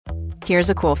Here's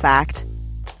a cool fact.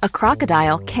 A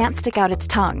crocodile can't stick out its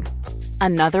tongue.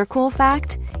 Another cool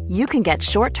fact, you can get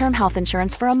short-term health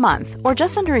insurance for a month or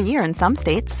just under a year in some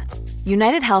states.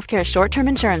 United Healthcare short-term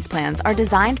insurance plans are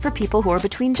designed for people who are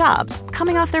between jobs,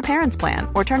 coming off their parents' plan,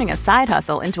 or turning a side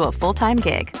hustle into a full-time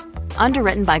gig.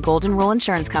 Underwritten by Golden Rule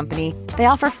Insurance Company, they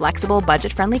offer flexible,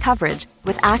 budget-friendly coverage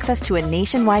with access to a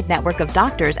nationwide network of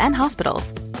doctors and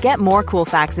hospitals. Get more cool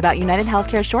facts about United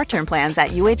Healthcare short-term plans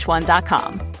at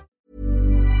uh1.com.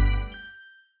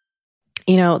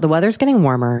 You know, the weather's getting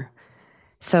warmer,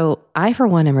 so I, for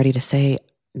one, am ready to say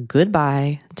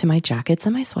goodbye to my jackets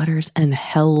and my sweaters and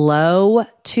hello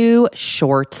to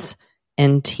shorts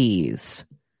and tees.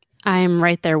 I'm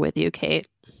right there with you, Kate.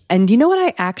 And you know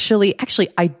what?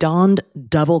 I donned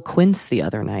double quince the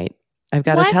other night. I've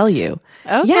got to tell you.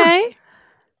 Okay. Yeah.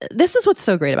 This is what's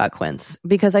so great about quince,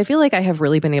 because I feel like I have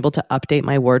really been able to update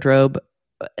my wardrobe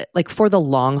like for the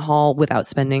long haul without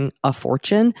spending a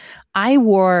fortune. I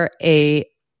wore a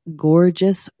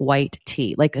gorgeous white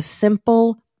tee, like a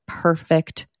simple,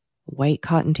 perfect white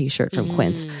cotton t-shirt from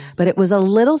Quince, but it was a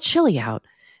little chilly out.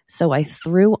 So I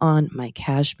threw on my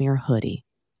cashmere hoodie,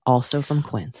 also from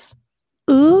Quince.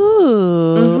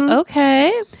 Ooh,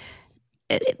 okay.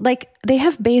 Like, they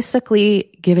have basically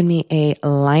given me a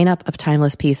lineup of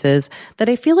timeless pieces that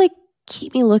I feel like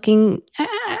keep me looking,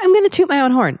 I'm going to toot my own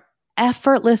horn,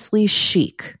 effortlessly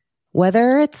chic,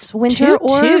 whether it's winter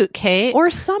or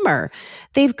summer.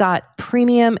 They've got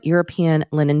premium European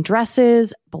linen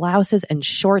dresses, blouses, and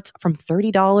shorts from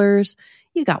 $30.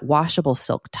 You got washable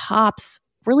silk tops,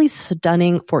 really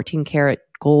stunning 14 karat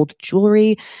gold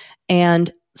jewelry, and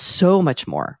so much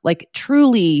more. Like,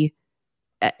 truly,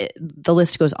 the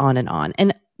list goes on and on.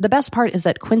 And the best part is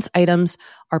that Quince items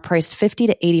are priced 50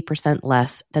 to 80%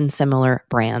 less than similar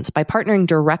brands. By partnering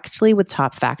directly with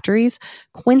top factories,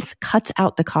 Quince cuts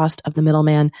out the cost of the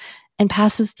middleman and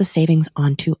passes the savings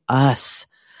on to us.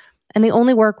 And they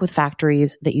only work with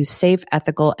factories that use safe,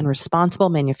 ethical, and responsible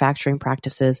manufacturing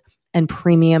practices and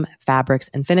premium fabrics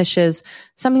and finishes,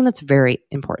 something that's very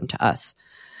important to us.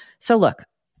 So look,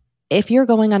 if you're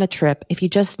going on a trip, if you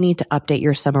just need to update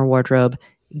your summer wardrobe,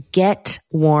 get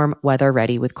warm weather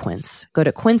ready with Quince. Go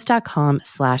to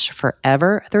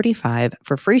quince.com/forever35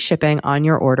 for free shipping on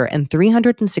your order and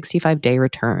 365-day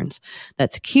returns.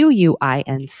 That's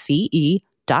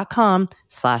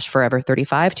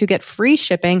QUINCE.com/forever35 to get free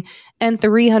shipping and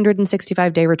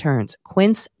 365-day returns.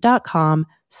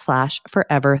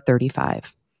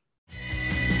 Quince.com/forever35.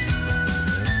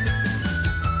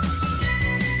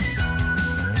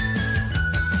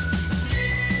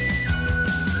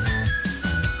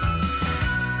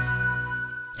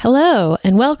 Hello,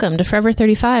 and welcome to Forever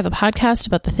 35, a podcast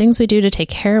about the things we do to take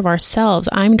care of ourselves.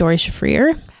 I'm Dory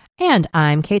Shafrir. And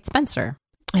I'm Kate Spencer.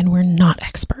 And we're not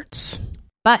experts.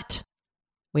 But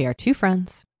we are two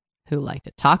friends who like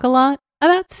to talk a lot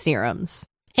about serums.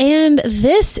 And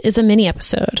this is a mini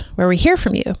episode where we hear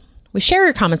from you, we share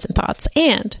your comments and thoughts,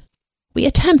 and we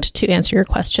attempt to answer your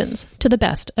questions to the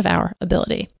best of our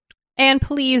ability. And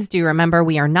please do remember,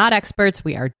 we are not experts.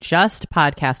 We are just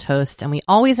podcast hosts, and we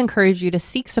always encourage you to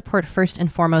seek support first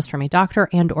and foremost from a doctor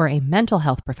and or a mental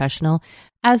health professional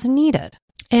as needed.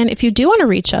 And if you do want to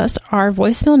reach us, our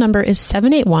voicemail number is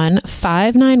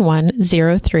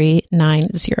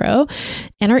 781-591-0390.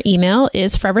 And our email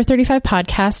is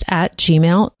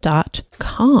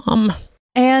forever35podcast@gmail.com.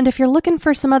 And if you're looking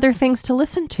for some other things to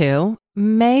listen to,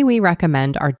 may we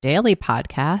recommend our daily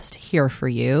podcast, Here For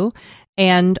You,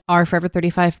 and our Forever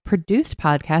 35 produced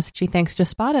podcast, Gee Thanks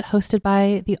Just Spot It, hosted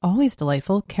by the always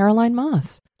delightful Caroline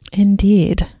Moss.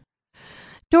 Indeed.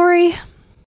 Dory.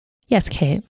 Yes,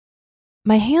 Kate.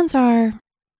 My hands are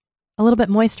a little bit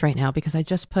moist right now because I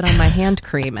just put on my hand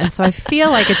cream. And so I feel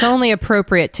like it's only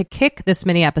appropriate to kick this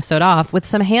mini episode off with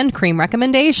some hand cream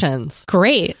recommendations.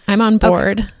 Great. I'm on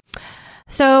board. Okay.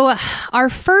 So our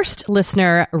first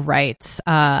listener writes,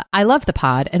 I love the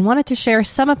pod and wanted to share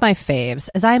some of my faves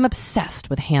as I am obsessed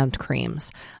with hand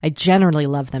creams. I generally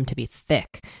love them to be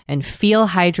thick and feel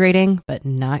hydrating, but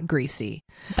not greasy.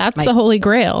 That's the holy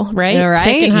grail, right? Right?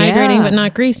 Thick and hydrating, but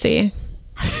not greasy.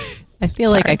 I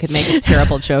feel like I could make a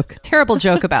terrible joke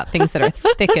about things that are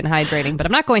thick and hydrating, but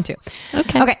I'm not going to.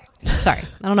 Okay. Sorry.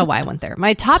 I don't know why I went there.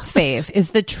 My top fave is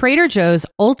the Trader Joe's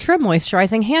Ultra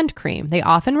Moisturizing Hand Cream. They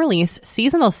often release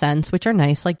seasonal scents, which are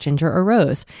nice, like ginger or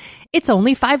rose. It's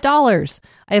only $5.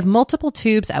 I have multiple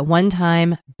tubes at one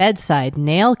time, bedside,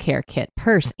 nail care kit,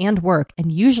 purse, and work,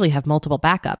 and usually have multiple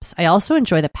backups. I also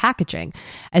enjoy the packaging,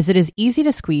 as it is easy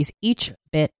to squeeze each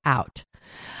bit out.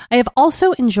 I have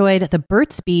also enjoyed the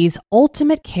Burt's Bees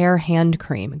Ultimate Care Hand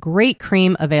Cream. Great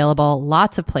cream available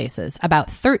lots of places, about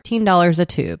 $13 a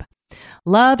tube.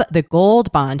 Love the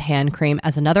Gold Bond hand cream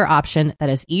as another option that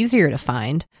is easier to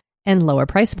find and lower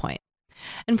price point.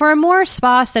 And for a more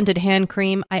spa-scented hand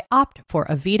cream, I opt for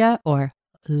Aveda or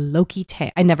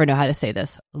L'Occitane. I never know how to say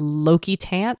this.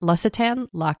 L'Occitane? L'Occitane?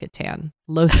 L'Occitane.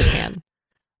 L'Occitane.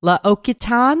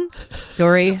 L'Occitane?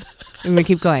 Dory, I'm going to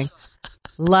keep going.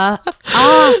 L'Occitane.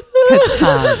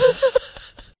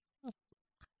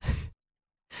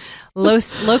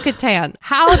 L'Occitane.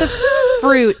 How the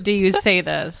fruit do you say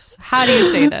this? How do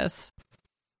you say this?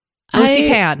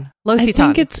 L'Occitane.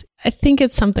 L'Occitane. I think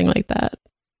it's something like that.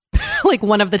 Like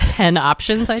one of the 10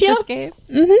 options I just gave.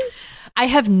 Mm-hmm. I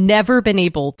have never been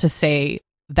able to say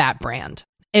that brand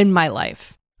in my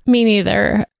life. Me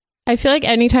neither. I feel like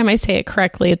anytime I say it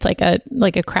correctly, it's like a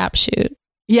crapshoot.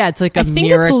 Yeah, it's like a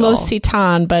miracle. I think it's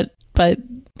L'Occitane, but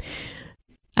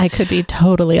I could be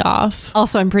totally off.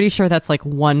 Also, I'm pretty sure that's like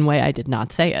one way I did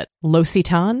not say it.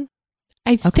 L'Occitane?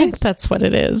 I think that's what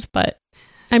it is, but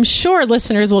I'm sure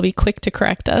listeners will be quick to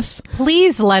correct us.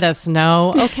 Please let us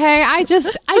know, okay? I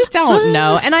don't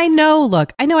know. And I know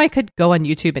I could go on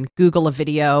YouTube and Google a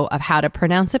video of how to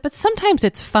pronounce it, but sometimes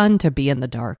it's fun to be in the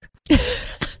dark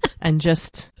and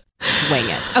just wing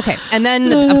it. Okay. And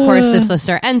then, of course, this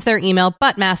listener ends their email,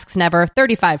 but masks never,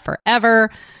 35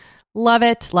 forever. Love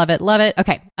it, love it, love it.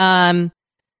 Okay.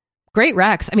 Great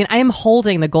Rex. I mean, I am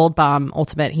holding the Gold Bomb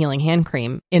Ultimate Healing Hand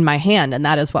Cream in my hand, and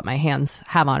that is what my hands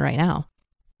have on right now.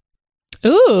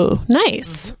 Ooh,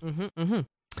 nice. Mm-hmm, mm-hmm, mm-hmm.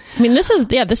 I mean, this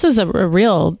is a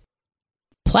real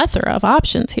plethora of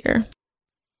options here.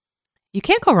 You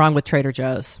can't go wrong with Trader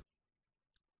Joe's.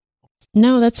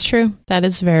 No, that's true. That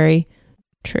is very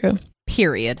true.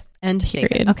 Period. End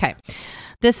statement. Okay.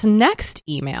 This next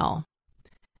email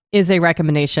is a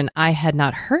recommendation I had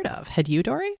not heard of. Had you,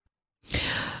 Dory?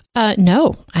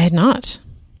 No, I had not.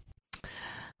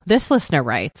 This listener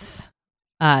writes,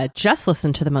 just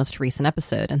listened to the most recent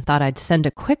episode and thought I'd send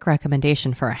a quick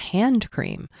recommendation for a hand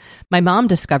cream. My mom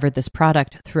discovered this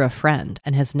product through a friend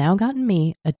and has now gotten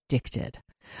me addicted.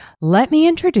 Let me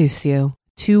introduce you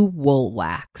to Wool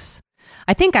Wax.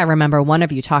 I think I remember one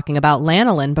of you talking about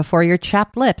lanolin before your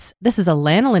chapped lips. This is a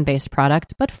lanolin-based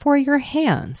product, but for your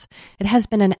hands. It has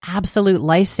been an absolute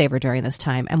lifesaver during this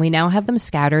time, and we now have them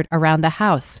scattered around the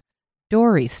house.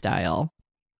 Dory style.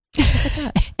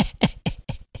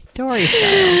 Dory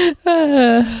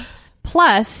style.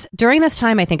 Plus, during this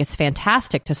time, I think it's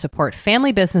fantastic to support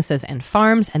family businesses and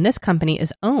farms, and this company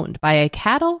is owned by a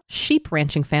cattle sheep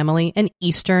ranching family in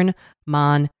eastern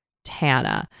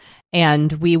Montana.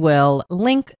 And we will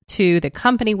link to the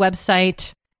company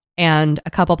website and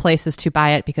a couple places to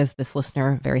buy it because this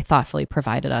listener very thoughtfully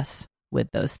provided us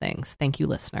with those things. Thank you,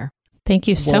 listener. Thank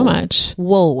you so much.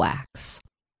 Wool Wax.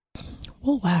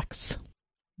 Wool Wax.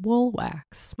 Wool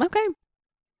Wax. Okay.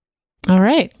 All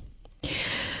right.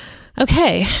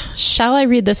 Okay. Shall I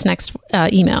read this next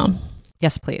email?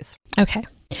 Yes, please. Okay.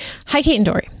 Hi, Kate and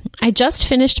Dory. I just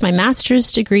finished my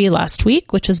master's degree last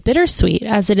week, which was bittersweet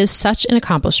as it is such an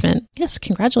accomplishment. Yes,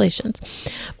 congratulations.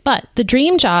 But the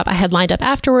dream job I had lined up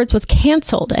afterwards was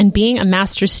canceled, and being a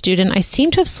master's student, I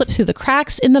seem to have slipped through the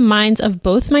cracks in the minds of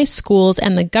both my schools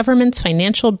and the government's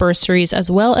financial bursaries, as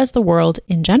well as the world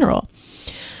in general.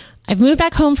 I've moved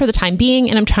back home for the time being,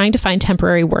 and I'm trying to find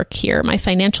temporary work here. My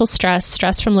financial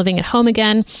stress from living at home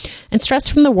again, and stress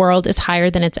from the world is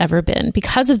higher than it's ever been.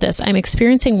 Because of this, I'm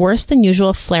experiencing worse than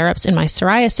usual flare-ups in my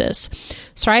psoriasis.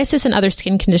 Psoriasis and other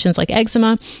skin conditions like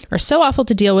eczema are so awful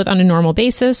to deal with on a normal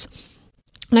basis,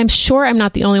 and I'm sure I'm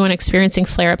not the only one experiencing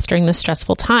flare-ups during this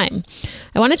stressful time.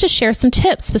 I wanted to share some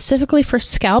tips specifically for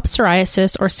scalp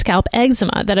psoriasis or scalp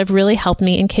eczema that have really helped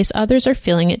me in case others are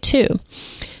feeling it too.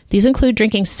 These include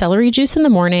drinking celery juice in the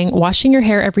morning, washing your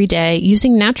hair every day,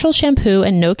 using natural shampoo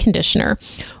and no conditioner,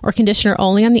 or conditioner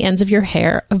only on the ends of your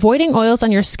hair, avoiding oils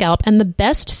on your scalp, and the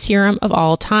best serum of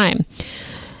all time,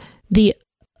 the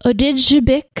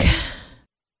Odigibic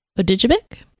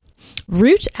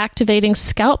Root Activating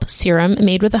Scalp Serum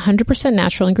made with 100%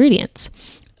 natural ingredients.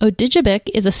 Odigibic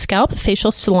is a scalp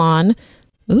facial salon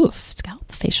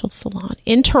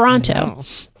in Toronto.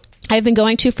 I've been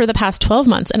going to for the past 12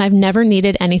 months, and I've never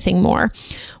needed anything more.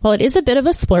 While it is a bit of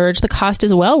a splurge, the cost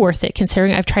is well worth it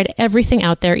considering I've tried everything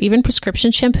out there, even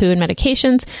prescription shampoo and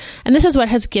medications, and this is what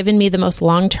has given me the most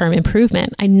long-term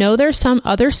improvement. I know there are some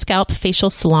other scalp facial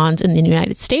salons in the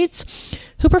United States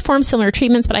who perform similar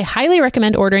treatments, but I highly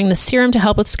recommend ordering the serum to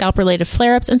help with scalp-related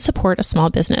flare-ups and support a small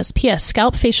business. P.S.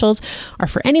 Scalp facials are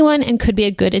for anyone and could be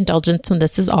a good indulgence when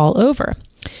this is all over.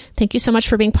 Thank you so much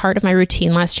for being part of my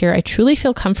routine last year. I truly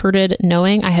feel comforted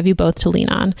knowing I have you both to lean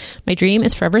on. My dream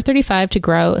is Forever 35 to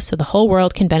grow so the whole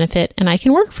world can benefit and I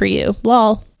can work for you.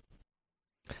 Lol.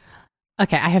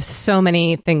 Okay, I have so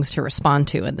many things to respond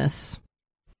to in this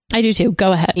I do too.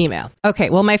 Go ahead. email. Okay,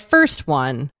 well, my first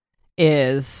one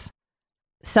is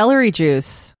celery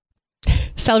juice.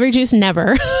 Celery juice,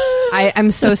 never.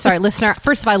 I'm so sorry, listener.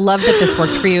 First of all, I love that this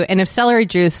worked for you. And if celery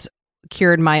juice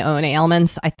cured my own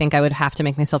ailments, I think I would have to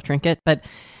make myself drink it. But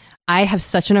I have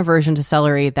such an aversion to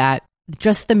celery that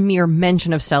just the mere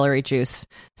mention of celery juice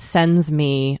sends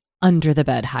me under the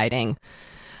bed hiding.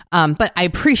 But I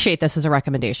appreciate this as a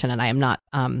recommendation, and I am not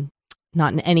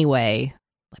in any way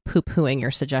poo-pooing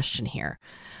your suggestion here.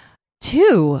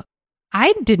 2,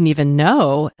 I didn't even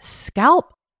know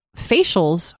scalp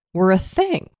facials were a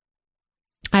thing.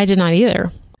 I did not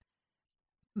either.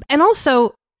 And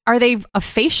also, are they a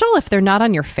facial if they're not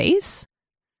on your face?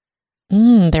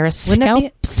 They're a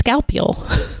scalpel.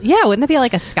 Yeah, wouldn't that be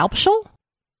like a scalpel?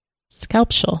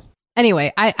 Scalpel.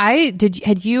 Anyway,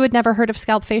 had you never heard of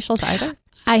scalp facials either?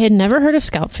 I had never heard of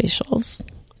scalp facials,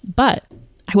 but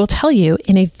I will tell you,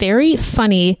 in a very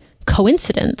funny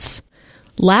coincidence,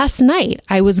 last night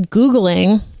I was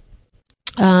Googling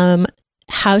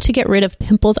how to get rid of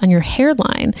pimples on your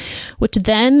hairline, which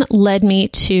then led me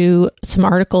to some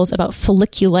articles about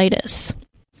folliculitis,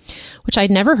 which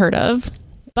I'd never heard of,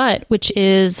 but which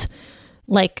is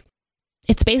like,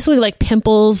 it's basically like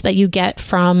pimples that you get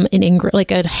from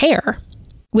like a hair,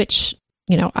 which,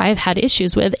 you know, I've had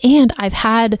issues with, and I've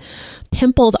had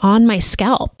pimples on my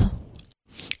scalp.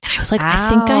 And I was like,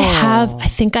 I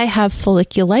think I have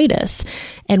folliculitis.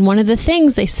 And one of the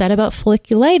things they said about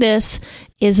folliculitis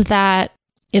is that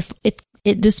if it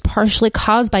is partially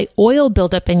caused by oil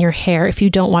buildup in your hair if you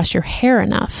don't wash your hair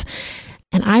enough.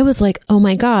 And I was like, oh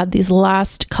my God, these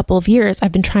last couple of years,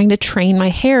 I've been trying to train my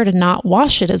hair to not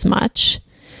wash it as much.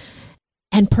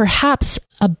 And perhaps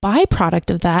a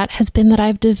byproduct of that has been that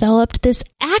I've developed this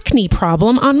acne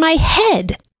problem on my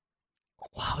head.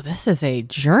 Wow, this is a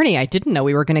journey I didn't know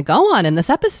we were going to go on in this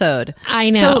episode.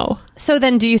 I know. So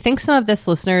then do you think some of this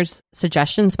listeners'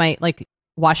 suggestions might, like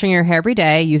washing your hair every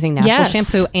day, using natural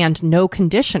shampoo, and no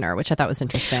conditioner, which I thought was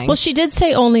interesting? Well, she did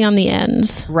say only on the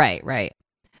ends. Right.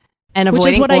 And avoiding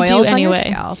which is what oils I do anyway. On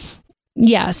your scalp.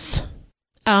 Yes.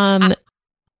 I'm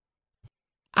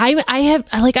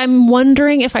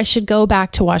wondering if I should go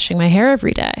back to washing my hair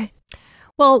every day.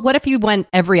 Well, what if you went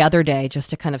every other day just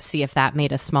to kind of see if that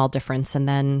made a small difference, and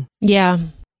then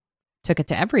took it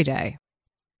to every day?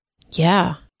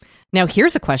 Yeah. Now,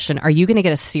 here's a question. Are you going to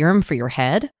get a serum for your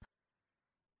head?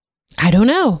 I don't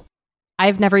know.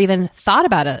 I've never even thought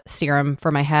about a serum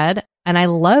for my head, and I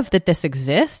love that this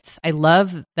exists. I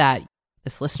love that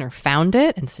this listener found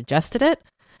it and suggested it.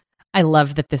 I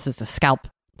love that this is a scalp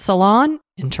salon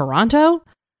in Toronto.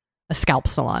 A scalp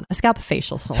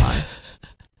facial salon.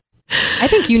 I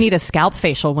think you need a scalp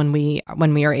facial when we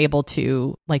are able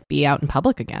to like be out in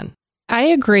public again. I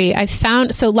agree.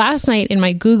 So last night in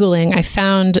my Googling, I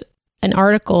found an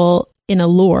article in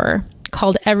Allure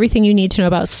called Everything You Need to Know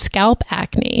About Scalp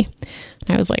Acne. And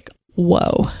I was like,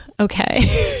 whoa,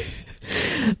 okay.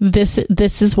 This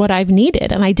is what I've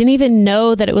needed. And I didn't even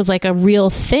know that it was like a real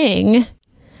thing.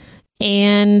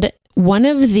 And one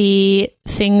of the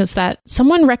things that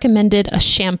someone recommended, a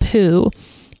shampoo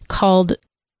called,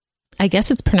 I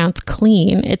guess it's pronounced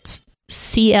Clean. It's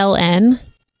CLN.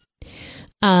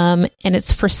 And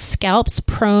it's for scalps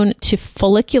prone to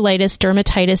folliculitis,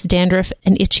 dermatitis, dandruff,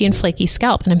 and itchy and flaky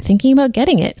scalp. And I'm thinking about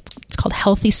getting it. It's called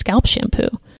Healthy Scalp Shampoo.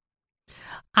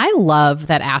 I love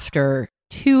that after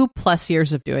 2+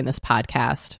 years of doing this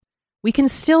podcast, we can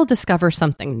still discover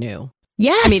something new.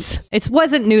 Yes. I mean, it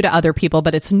wasn't new to other people,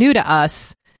 but it's new to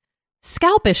us.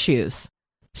 Scalp issues.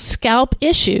 Scalp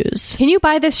issues. Can you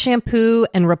buy this shampoo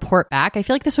and report back? I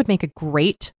feel like this would make a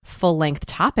great full-length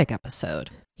topic episode.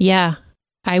 Yeah,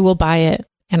 I will buy it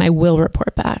and I will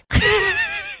report back.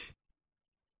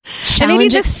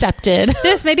 Challenge accepted.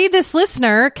 Maybe this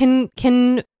listener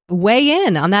can weigh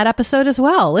in on that episode as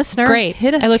well. Listener, great.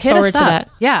 I look forward to that.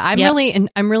 Yeah,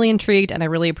 I'm really intrigued, and I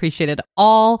really appreciated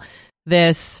all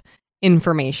this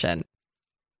information.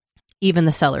 Even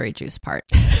the celery juice part.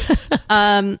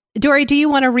 Dory, do you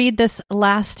want to read this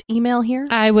last email here?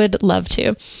 I would love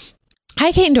to.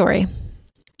 Hi, Kate and Dory.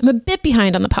 I'm a bit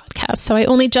behind on the podcast, so I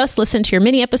only just listened to your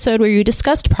mini episode where you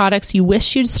discussed products you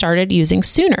wish you'd started using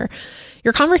sooner.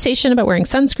 Your conversation about wearing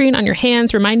sunscreen on your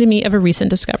hands reminded me of a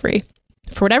recent discovery.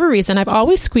 For whatever reason, I've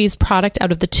always squeezed product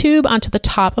out of the tube onto the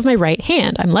top of my right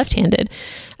hand, I'm left-handed,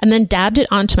 and then dabbed it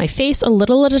onto my face a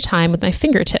little at a time with my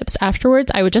fingertips.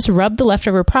 Afterwards, I would just rub the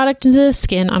leftover product into the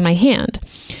skin on my hand.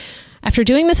 After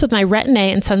doing this with my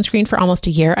Retin-A and sunscreen for almost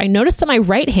a year, I noticed that my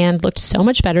right hand looked so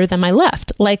much better than my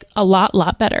left, like a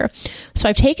lot better. So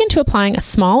I've taken to applying a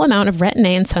small amount of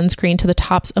Retin-A and sunscreen to the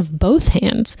tops of both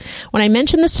hands. When I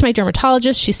mentioned this to my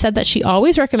dermatologist, she said that she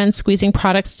always recommends squeezing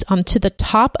products onto the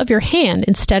top of your hand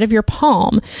instead of your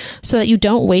palm so that you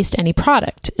don't waste any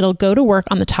product. It'll go to work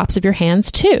on the tops of your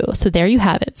hands too. So there you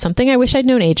have it. Something I wish I'd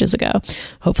known ages ago.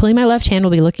 Hopefully my left hand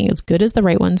will be looking as good as the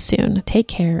right one soon. Take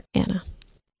care, Anna.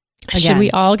 Again. Should we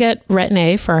all get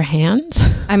Retin-A for our hands?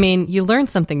 I mean, you learn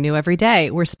something new every day.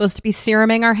 We're supposed to be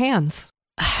seruming our hands.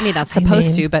 I mean, that's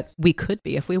supposed to, but we could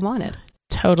be if we wanted.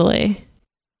 Totally.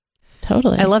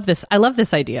 I love this. I love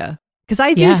this idea because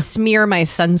I do smear my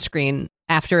sunscreen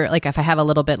after, like if I have a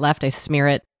little bit left, I smear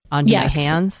it onto my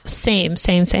hands. Same.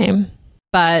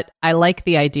 But I like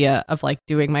the idea of like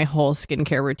doing my whole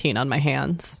skincare routine on my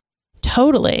hands.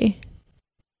 Totally.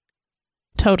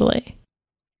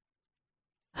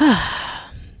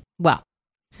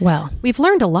 Well, we've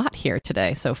learned a lot here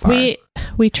today so far.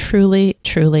 We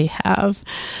truly have.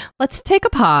 Let's take a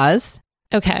pause.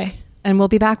 Okay. And we'll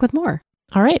be back with more.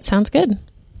 All right. Sounds good.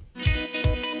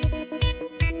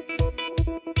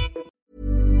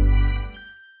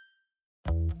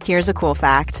 Here's a cool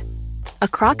fact. A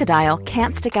crocodile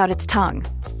can't stick out its tongue.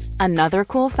 Another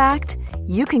cool fact,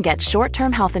 you can get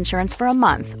short-term health insurance for a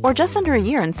month or just under a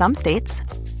year in some states.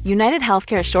 United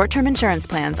Healthcare short-term insurance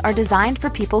plans are designed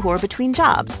for people who are between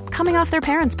jobs, coming off their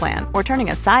parents' plan, or turning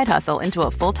a side hustle into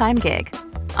a full-time gig.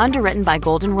 Underwritten by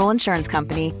Golden Rule Insurance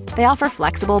Company, they offer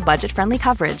flexible, budget-friendly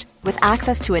coverage with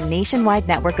access to a nationwide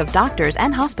network of doctors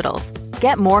and hospitals.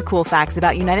 Get more cool facts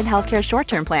about United Healthcare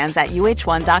short-term plans at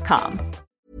uh1.com.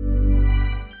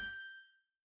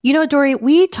 You know, Doree,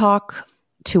 we talk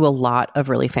to a lot of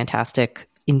really fantastic,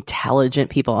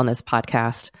 intelligent people on this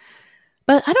podcast.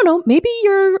 But I don't know, maybe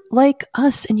you're like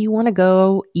us and you want to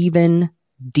go even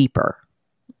deeper.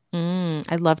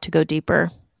 I'd love to go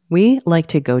deeper. We like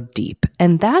to go deep.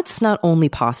 And that's not only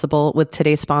possible with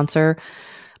today's sponsor,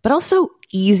 but also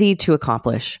easy to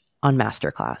accomplish on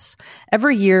Masterclass.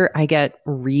 Every year I get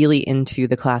really into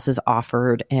the classes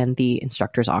offered and the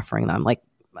instructors offering them. Like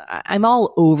I'm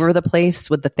all over the place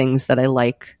with the things that I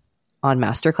like on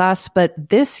Masterclass. But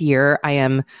this year I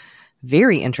am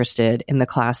very interested in the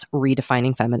class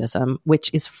Redefining Feminism, which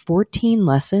is 14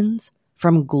 lessons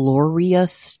from Gloria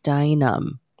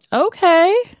Steinem.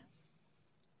 Okay.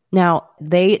 Now,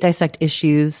 they dissect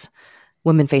issues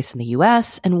women face in the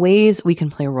U.S. and ways we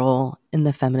can play a role in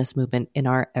the feminist movement in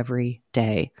our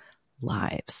everyday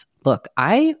lives. Look,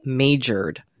 I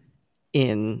majored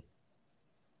in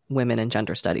women and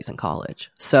gender studies in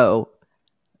college, so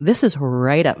this is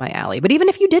right up my alley. But even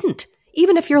if you didn't,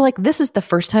 even if you're like, this is the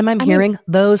first time I'm hearing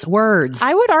those words.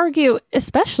 I would argue,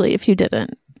 especially if you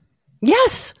didn't.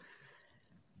 Yes.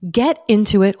 Get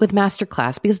into it with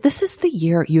Masterclass because this is the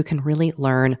year you can really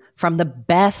learn from the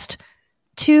best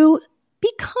to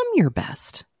become your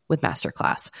best with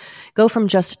Masterclass. Go from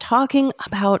just talking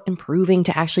about improving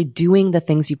to actually doing the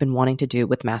things you've been wanting to do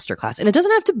with Masterclass. And it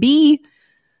doesn't have to be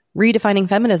redefining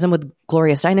feminism with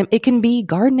Gloria Steinem. It can be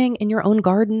gardening in your own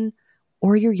garden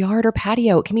or your yard or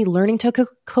patio. It can be learning to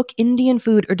cook Indian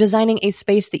food or designing a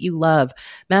space that you love.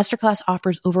 Masterclass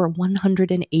offers over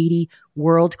 180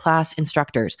 world-class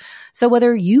instructors. So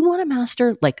whether you want to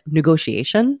master like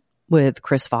negotiation with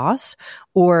Chris Voss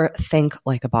or think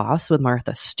like a boss with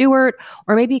Martha Stewart,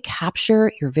 or maybe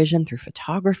capture your vision through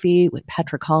photography with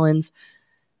Petra Collins,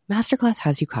 Masterclass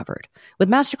has you covered. With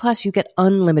Masterclass, you get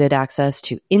unlimited access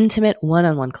to intimate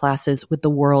one-on-one classes with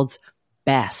the world's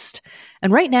best.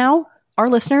 And right now, our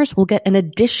listeners will get an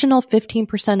additional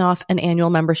 15% off an annual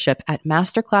membership at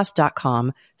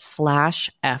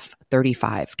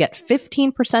masterclass.com/F35. Get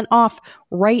 15% off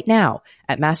right now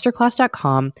at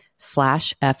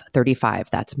masterclass.com/F35.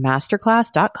 That's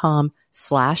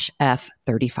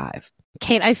masterclass.com/F35.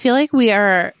 Kate, I feel like we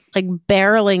are like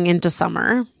barreling into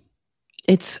summer.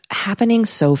 It's happening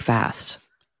so fast.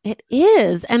 It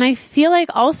is. And I feel like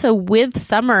also with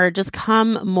summer just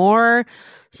come more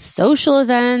social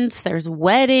events. There's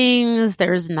weddings,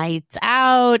 there's nights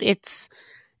out, it's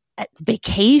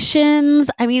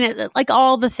vacations. I mean, like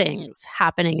all the things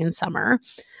happening in summer.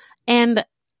 And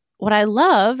what I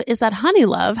love is that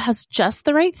Honeylove has just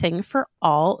the right thing for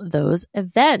all those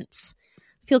events.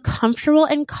 Feel comfortable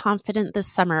and confident this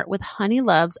summer with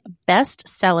Honeylove's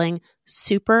best-selling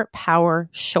Super Power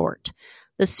Short.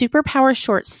 The Super Power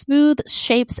Short smooths,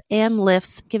 shapes, and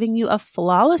lifts, giving you a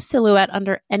flawless silhouette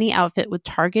under any outfit with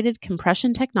targeted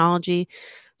compression technology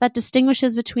that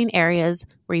distinguishes between areas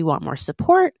where you want more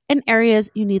support and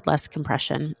areas you need less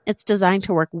compression. It's designed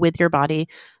to work with your body,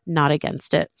 not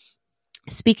against it.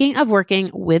 Speaking of working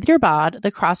with your bod,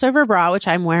 the crossover bra, which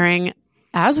I'm wearing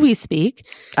as we speak.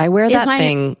 I wear that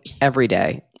thing every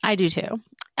day. I do too.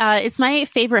 It's my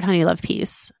favorite Honey Love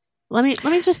piece. Let me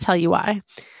just tell you why.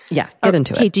 Yeah, get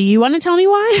into it. Okay, do you want to tell me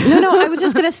why? No, I was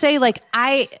just going to say, like,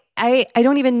 I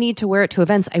don't even need to wear it to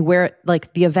events. I wear it,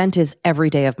 like, the event is every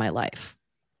day of my life.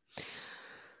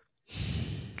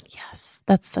 Yes,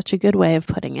 that's such a good way of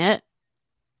putting it.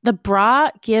 The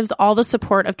bra gives all the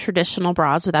support of traditional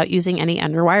bras without using any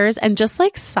underwires. And just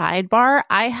like sidebar,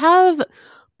 I have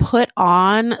put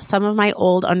on some of my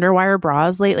old underwire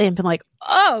bras lately and been like,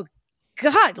 oh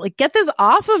God, like get this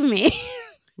off of me.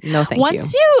 No, thank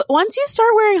once you. Once you start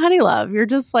wearing Honey Love, you're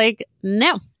just like,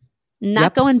 no,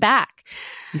 not going back.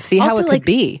 You see how it could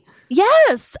be.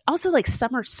 Yes. Also, like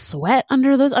summer sweat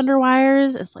under those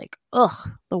underwires is like, the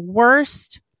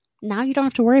worst. Now you don't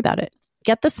have to worry about it.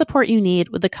 Get the support you need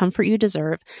with the comfort you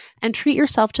deserve and treat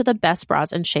yourself to the best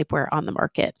bras and shapewear on the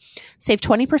market. Save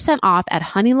 20% off at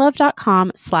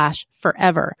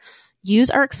honeylove.com/forever. Use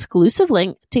our exclusive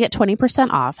link to get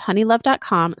 20% off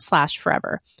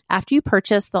honeylove.com/forever. After you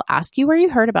purchase, they'll ask you where you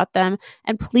heard about them,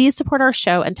 and please support our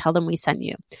show and tell them we sent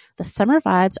you. The summer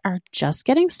vibes are just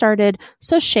getting started,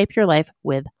 so shape your life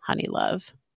with Honey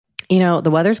Love. You know,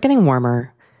 the weather's getting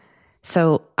warmer,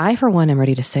 so I, for one, am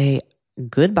ready to say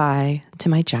goodbye to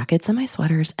my jackets and my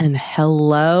sweaters and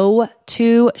hello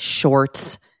to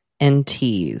shorts and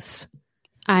tees.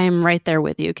 I'm right there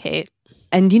with you, Kate.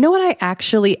 And you know what? I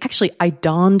actually, I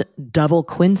donned double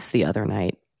quince the other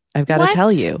night. I've got to tell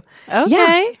you. Okay.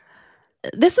 Yeah.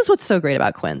 This is what's so great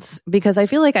about quince, because I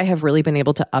feel like I have really been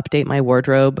able to update my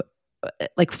wardrobe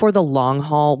like for the long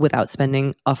haul without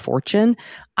spending a fortune.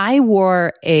 I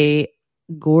wore a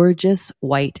gorgeous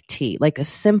white tee, like a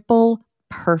simple,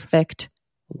 perfect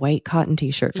white cotton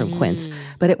t-shirt from Quince,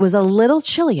 but it was a little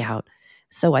chilly out.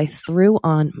 So I threw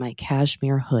on my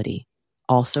cashmere hoodie,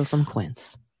 also from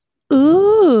Quince.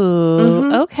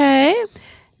 Ooh, okay.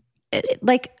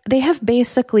 Like, they have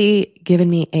basically given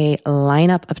me a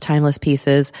lineup of timeless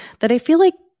pieces that I feel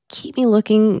like keep me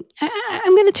looking,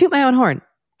 I'm going to toot my own horn,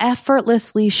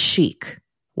 effortlessly chic.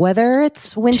 Whether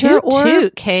it's winter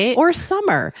or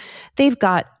summer. They've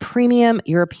got premium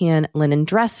European linen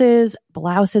dresses,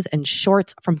 blouses, and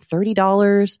shorts from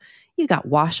 $30. You got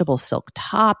washable silk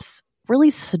tops,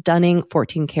 really stunning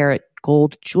 14-karat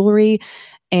gold jewelry,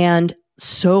 and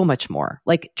so much more.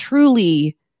 Like,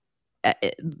 truly,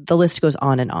 the list goes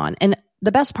on. And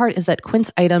the best part is that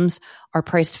Quince items are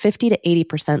priced 50 to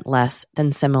 80% less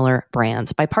than similar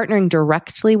brands. By partnering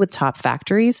directly with top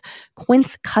factories,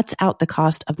 Quince cuts out the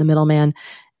cost of the middleman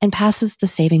and passes the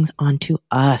savings on to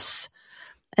us.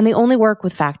 And they only work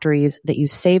with factories that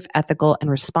use safe, ethical, and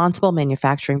responsible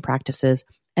manufacturing practices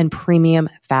and premium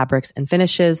fabrics and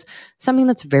finishes, something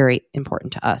that's very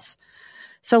important to us.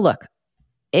 So look,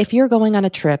 if you're going on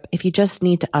a trip, if you just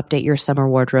need to update your summer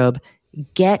wardrobe,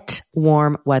 get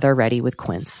warm weather ready with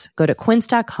Quince. Go to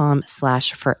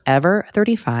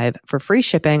quince.com/forever35 for free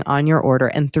shipping on your order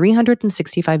and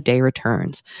 365-day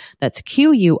returns. That's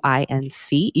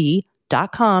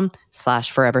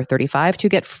QUINCE.com/forever35 to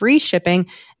get free shipping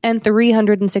and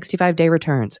 365-day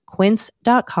returns.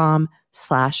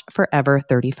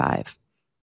 Quince.com/forever35.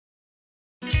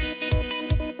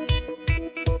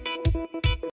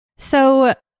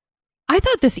 So I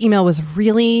thought this email was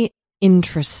really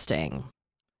interesting,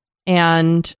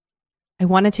 and I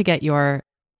wanted to get your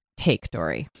take,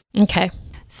 Dory. Okay.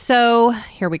 So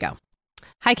here we go.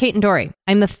 Hi, Kate and Dory.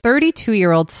 I'm the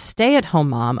 32-year-old stay-at-home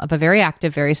mom of a very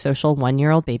active, very social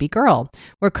 1-year-old baby girl.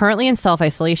 We're currently in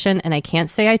self-isolation, and I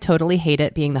can't say I totally hate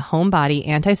it being the homebody,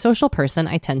 antisocial person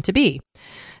I tend to be.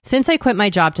 Since I quit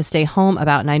my job to stay home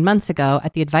about 9 months ago,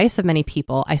 at the advice of many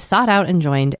people, I sought out and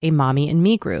joined a Mommy and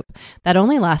Me group that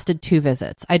only lasted 2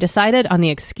 visits. I decided on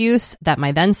the excuse that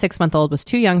my then 6-month-old was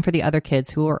too young for the other kids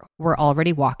who were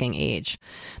already walking age.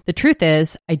 The truth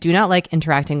is, I do not like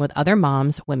interacting with other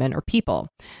moms, women, or people.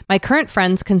 My current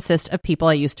friends consist of people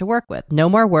I used to work with. No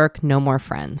more work, no more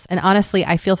friends. And honestly,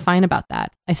 I feel fine about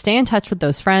that. I stay in touch with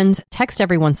those friends, text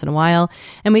every once in a while,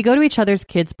 and we go to each other's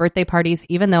kids' birthday parties,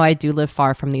 even though I do live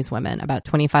far from these women, about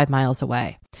 25 miles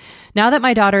away. Now that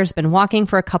my daughter's been walking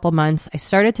for a couple months, I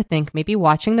started to think maybe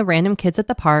watching the random kids at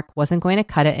the park wasn't going to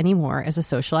cut it anymore as a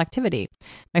social activity.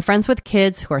 My friends with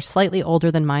kids who are slightly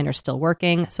older than mine are still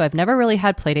working, so I've never really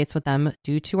had playdates with them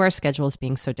due to our schedules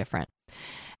being so different.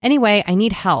 Anyway, I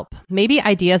need help. Maybe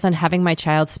ideas on having my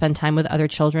child spend time with other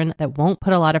children that won't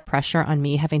put a lot of pressure on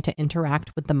me having to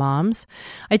interact with the moms.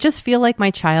 I just feel like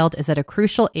my child is at a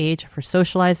crucial age for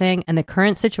socializing, and the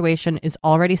current situation is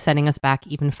already setting us back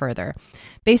even further.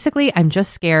 Basically, I'm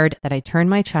just scared that I turn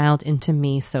my child into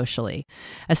me socially.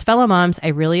 As fellow moms, I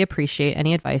really appreciate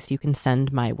any advice you can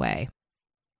send my way.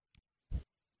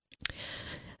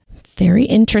 Very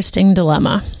interesting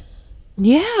dilemma.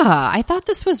 Yeah, I thought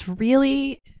this was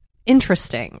really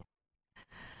interesting.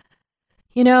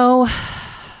 You know,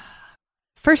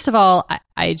 first of all,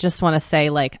 I just want to say,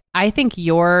 like, I think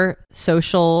your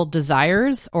social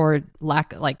desires or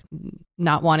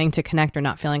not wanting to connect or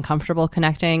not feeling comfortable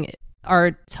connecting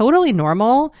are totally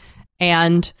normal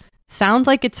and sound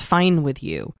like it's fine with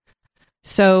you.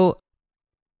 So,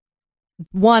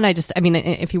 one,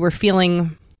 if you were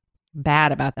feeling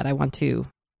bad about that, I want to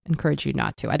encourage you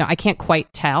not to. I can't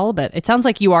quite tell, but it sounds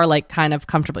like you are like kind of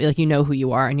comfortable, like you know who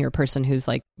you are, and you're a person who's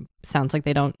like, sounds like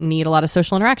they don't need a lot of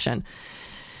social interaction.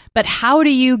 But how do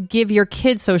you give your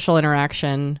kids social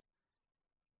interaction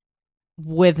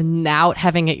without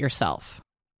having it yourself?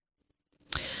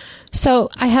 So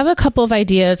I have a couple of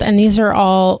ideas, and these are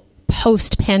all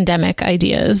post-pandemic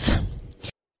ideas.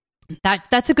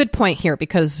 That's a good point here,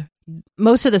 because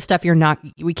most of the stuff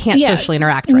we can't socially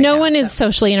interact right now. No one is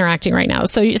socially interacting right now.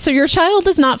 So your child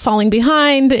is not falling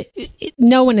behind.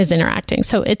 No one is interacting.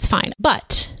 So it's fine.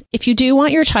 But if you do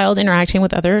want your child interacting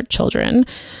with other children,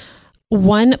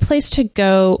 one place to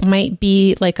go might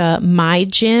be like a My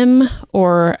Gym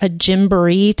or a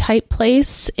Gymboree type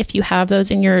place. If you have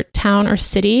those in your town or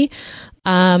city,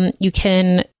 you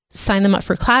can sign them up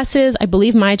for classes. I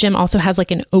believe My Gym also has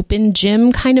like an open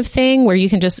gym kind of thing where you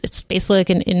can it's basically like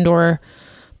an indoor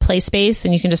play space,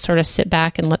 and you can just sort of sit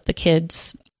back and let the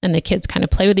kids kind of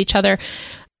play with each other.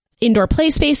 Indoor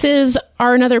play spaces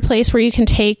are another place where you can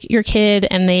take your kid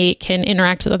and they can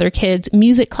interact with other kids.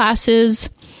 Music classes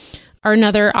are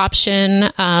another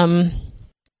option,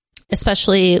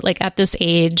 especially like at this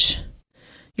age.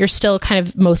 You're still kind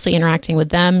of mostly interacting with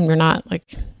them. You're not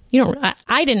like,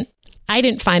 I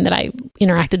didn't find that I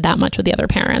interacted that much with the other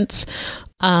parents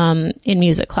in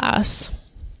music class.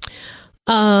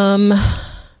 Those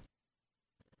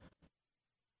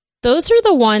are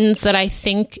the ones that I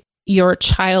think your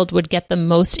child would get the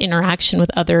most interaction with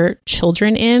other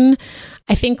children in.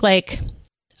 I think like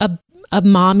a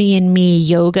mommy and me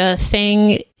yoga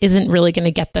thing isn't really going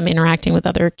to get them interacting with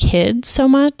other kids so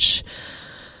much.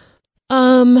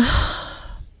 Yeah,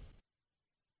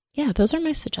 those are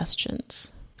my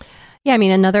suggestions. Yeah, I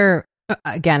mean,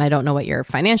 again, I don't know what your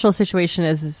financial situation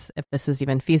is, if this is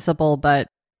even feasible, but,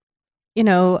 you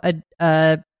know,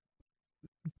 a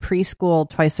preschool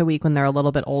twice a week when they're a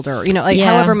little bit older, you know, like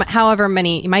however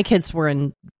many, my kids were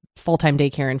in full-time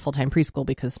daycare and full-time preschool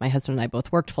because my husband and I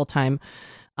both worked full-time.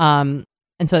 And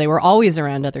so they were always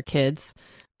around other kids.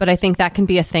 But I think that can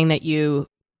be a thing that you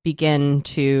begin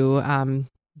to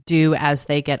do as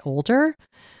they get older.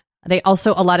 They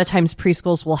also, a lot of times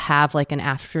preschools will have like an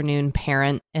afternoon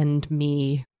parent and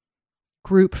me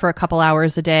group for a couple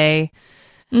hours a day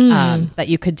that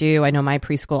you could do. I know my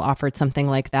preschool offered something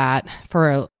like that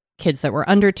for kids that were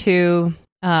under 2.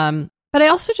 But I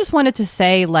also just wanted to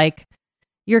say, like,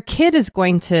 your kid is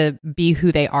going to be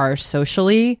who they are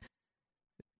socially,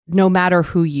 no matter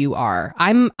who you are.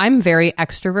 I'm very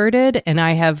extroverted, and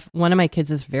I have one of my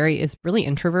kids is really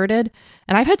introverted,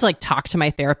 and I've had to like talk to my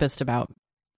therapist about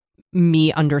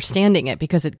me understanding it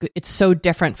because it's so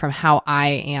different from how I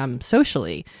am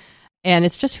socially, and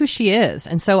it's just who she is.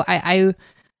 And so I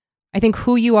think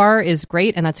who you are is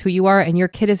great, and that's who you are, and your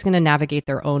kid is going to navigate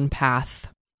their own path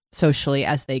socially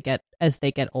as they get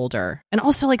older. And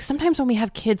also, like, sometimes when we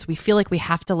have kids, we feel like we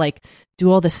have to like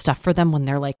do all this stuff for them when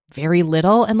they're like very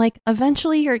little, and like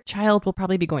eventually your child will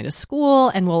probably be going to school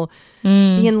and will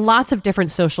be in lots of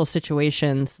different social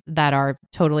situations that are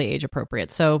totally age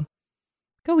appropriate. So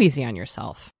go easy on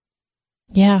yourself.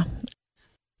 Yeah,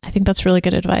 I think that's really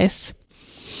good advice.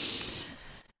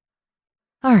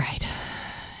 All right,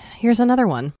 here's another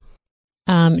one.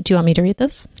 Do you want me to read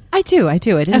this? I do. I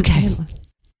didn't. Okay.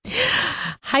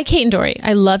 Hi, Kate and Dory.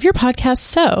 I love your podcast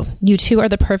so. You two are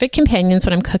the perfect companions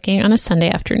when I'm cooking on a Sunday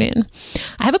afternoon.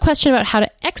 I have a question about how to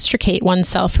extricate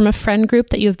oneself from a friend group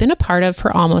that you have been a part of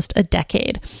for almost a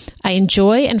decade. I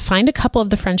enjoy and find a couple of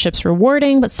the friendships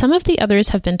rewarding, but some of the others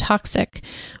have been toxic.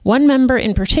 One member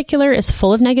in particular is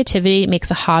full of negativity,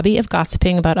 makes a hobby of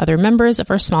gossiping about other members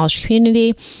of our smallish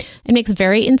community, and makes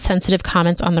very insensitive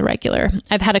comments on the regular.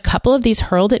 I've had a couple of these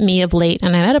hurled at me of late,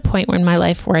 and I'm at a point in my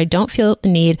life where I don't feel the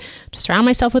need to surround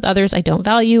myself with others I don't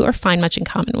value or find much in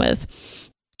common with.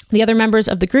 The other members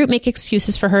of the group make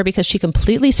excuses for her because she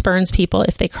completely spurns people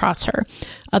if they cross her.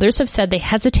 Others have said they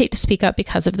hesitate to speak up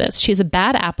because of this. She's a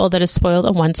bad apple that has spoiled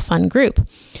a once fun group.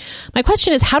 My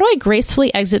question is, how do I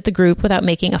gracefully exit the group without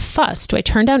making a fuss? Do I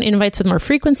turn down invites with more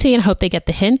frequency and hope they get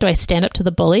the hint? Do I stand up to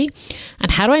the bully?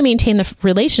 And how do I maintain the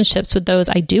relationships with those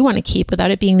I do want to keep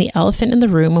without it being the elephant in the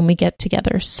room when we get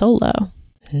together solo?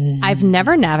 I've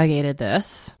never navigated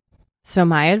this, so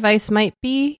my advice might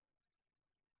be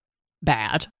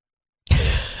bad.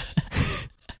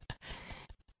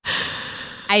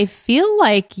 I feel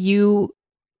like the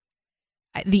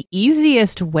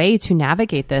easiest way to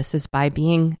navigate this is by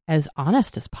being as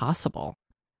honest as possible.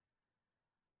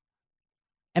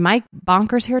 Am I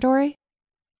bonkers here, Dory?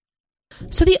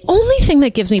 So the only thing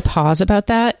that gives me pause about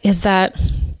that is that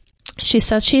she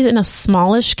says she's in a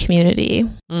smallish community.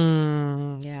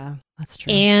 Yeah, that's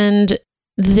true. And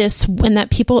that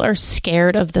people are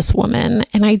scared of this woman.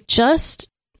 And I just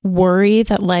worry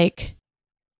that like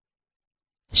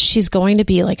she's going to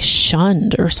be like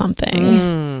shunned or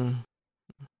something.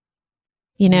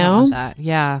 You know?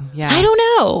 Yeah.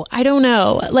 I don't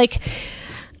know. Like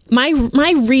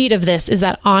my read of this is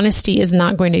that honesty is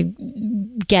not going to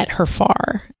get her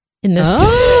far in this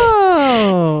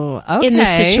okay. in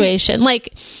this situation.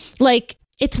 Like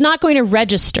it's not going to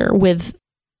register with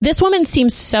this woman.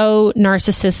 Seems so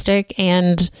narcissistic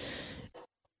and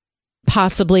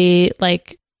possibly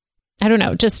like, I don't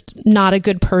know, just not a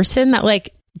good person that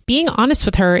like being honest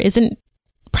with her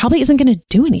probably isn't going to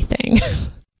do anything.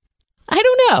 I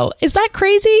don't know. Is that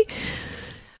crazy?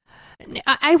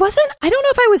 I don't know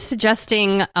if I was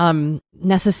suggesting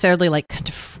necessarily like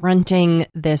confronting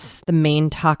the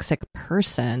main toxic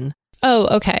person.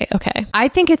 Oh, okay. I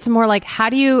think it's more like, how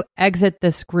do you exit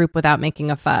this group without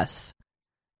making a fuss?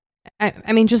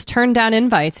 I mean, just turn down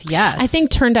invites. Yes. I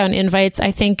think turn down invites.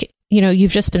 I think,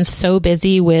 you've just been so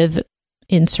busy with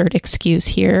insert excuse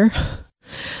here.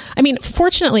 I mean,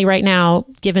 fortunately right now,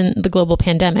 given the global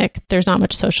pandemic, there's not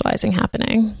much socializing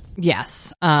happening.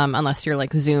 Yes. Unless you're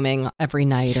like Zooming every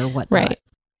night or whatnot. Right.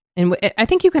 And I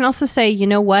think you can also say, you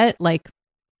know what, like,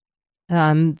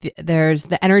 there's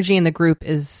the energy in the group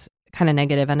is kind of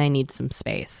negative and I need some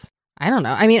space. I don't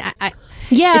know. I mean,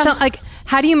 yeah. It's not like,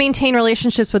 how do you maintain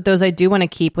relationships with those I do want to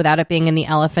keep without it being in the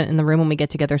elephant in the room when we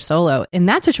get together solo? In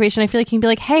that situation, I feel like you can be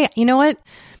like, hey, you know what?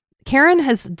 Karen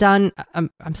has done,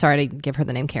 I'm sorry to give her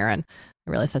the name Karen. I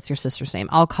realize that's your sister's name.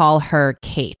 I'll call her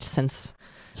Kate, since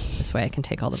this way I can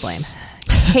take all the blame.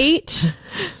 Kate.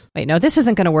 Wait, no, this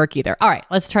isn't going to work either. All right,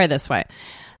 let's try this way.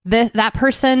 That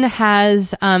person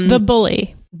has...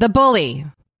 The bully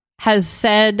has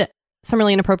said some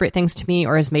really inappropriate things to me,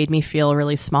 or has made me feel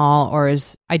really small, or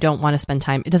I don't want to spend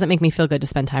time. It doesn't make me feel good to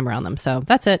spend time around them. So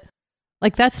that's it.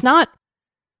 Like, that's not...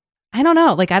 I don't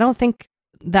know. Like, I don't think...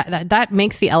 That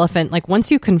makes the elephant, like,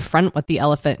 once you confront what the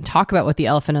elephant, talk about what the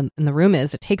elephant in the room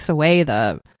is, it takes away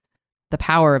the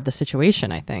power of the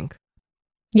situation, I think.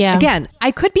 Yeah. Again,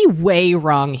 I could be way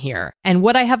wrong here. And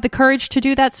would I have the courage to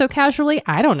do that so casually?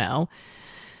 I don't know.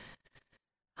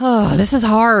 Oh, this is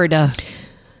hard.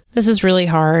 This is really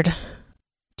hard.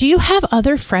 Do you have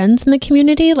other friends in the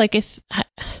community? Like,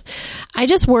 I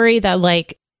just worry that,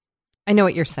 like, I know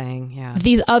what you're saying. Yeah.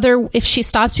 If she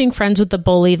stops being friends with the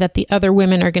bully, that the other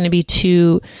women are going to be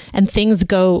and things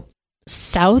go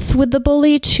south with the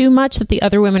bully too much, that the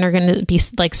other women are going to be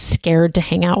like scared to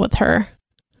hang out with her.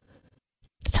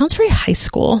 It sounds very high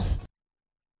school.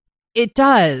 It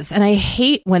does. And I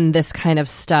hate when this kind of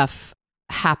stuff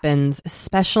happens,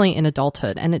 especially in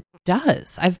adulthood. And it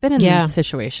does. I've been in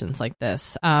situations like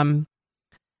this.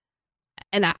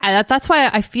 And that's why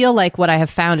I feel like what I have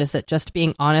found is that just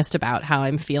being honest about how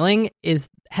I'm feeling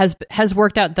has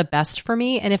worked out the best for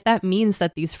me. And if that means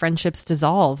that these friendships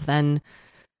dissolve, then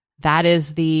that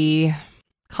is the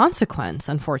consequence,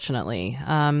 unfortunately.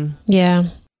 Yeah.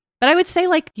 But I would say,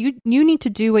 like, you need to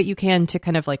do what you can to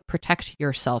kind of like protect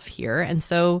yourself here. And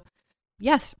so,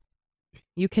 yes,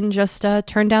 you can just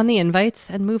turn down the invites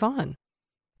and move on.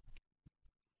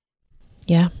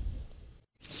 Yeah.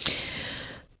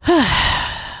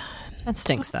 That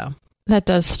stinks, though. That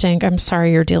does stink. I'm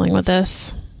sorry you're dealing with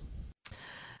this.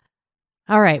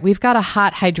 All right. We've got a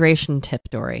hot hydration tip,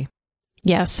 Dory.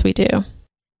 Yes, we do.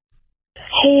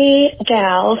 Hey,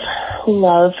 gals.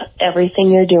 Love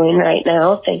everything you're doing right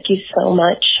now. Thank you so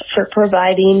much for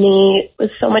providing me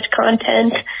with so much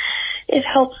content. It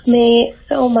helps me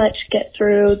so much get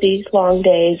through these long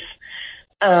days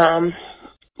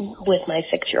with my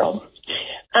 6-year-old.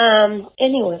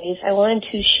 Anyways, I wanted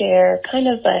to share kind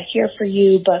of a here for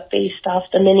you, but based off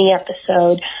the mini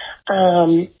episode,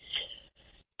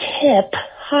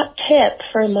 hot tip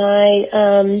for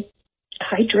my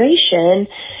hydration,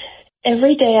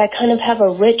 every day I kind of have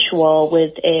a ritual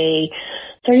with a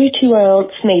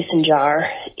 32-ounce mason jar,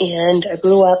 and I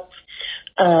brew up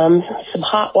some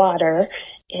hot water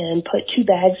and put 2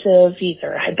 bags of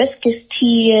either hibiscus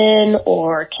tea in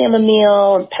or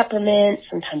chamomile and peppermint.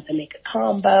 Sometimes I make a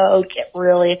combo, get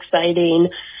really exciting.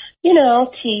 You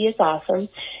know, tea is awesome.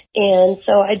 And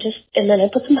so and then I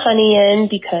put some honey in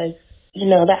because, you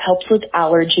know, that helps with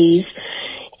allergies.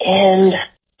 And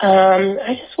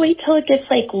I just wait till it gets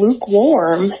like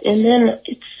lukewarm, and then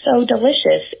it's so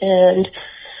delicious. And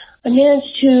I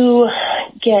managed to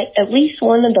get at least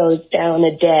one of those down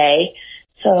a day.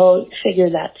 So figure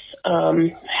that's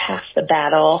half the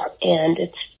battle. And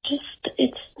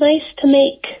it's nice to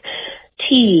make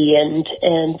tea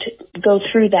and go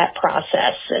through that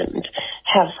process and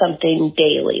have something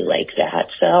daily like that.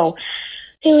 So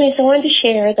anyways, I wanted to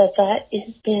share that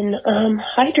has been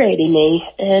hydrating me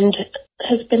and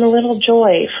has been a little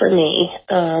joy for me,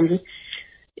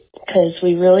 because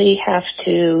we really have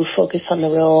to focus on the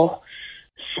real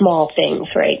small things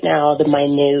right now. The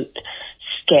minute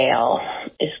scale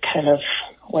is kind of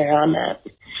where I'm at.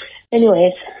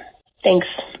 Anyways, thanks.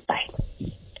 Bye.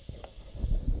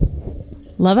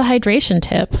 Love a hydration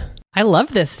tip. I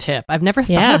love this tip. I've never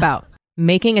thought about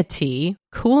making a tea,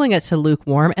 cooling it to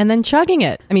lukewarm, and then chugging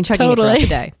it. I mean, chugging it throughout the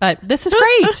day. But this is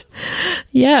great.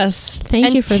 Yes.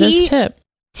 Thank you for this tip.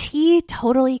 Tea,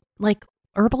 totally, like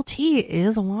herbal tea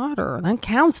is water. That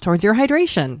counts towards your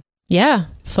hydration. Yeah,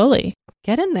 fully.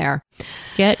 Get in there.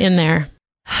 Get in there.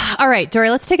 All right, Dory,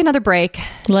 let's take another break.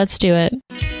 Let's do it.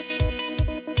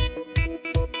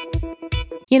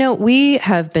 You know, we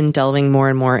have been delving more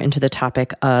and more into the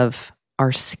topic of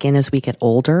our skin as we get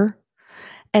older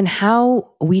and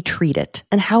how we treat it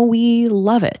and how we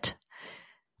love it.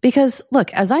 Because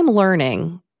look, as I'm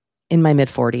learning in my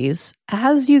mid-40s,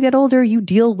 as you get older, you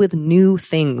deal with new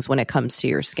things when it comes to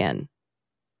your skin.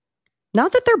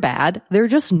 Not that they're bad, they're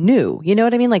just new. You know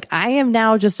what I mean? Like, I am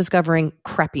now just discovering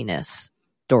crepiness,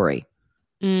 Dory.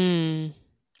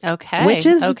 Okay. Which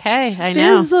is I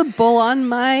know. visible on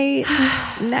my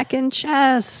neck and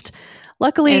chest.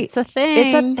 Luckily, it's a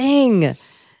thing.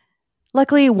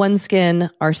 Luckily, OneSkin,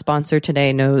 our sponsor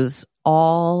today, knows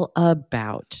all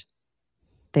about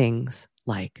things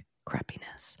like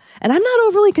crepiness. And I'm not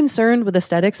overly concerned with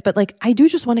aesthetics, but like, I do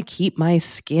just want to keep my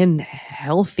skin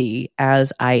healthy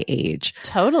as I age.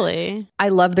 Totally. I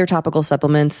love their topical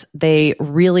supplements. They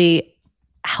really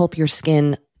help your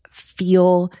skin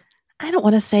feel, I don't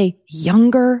want to say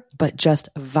younger, but just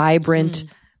vibrant,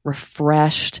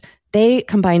 refreshed. They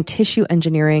combine tissue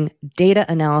engineering, data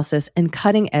analysis, and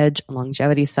cutting-edge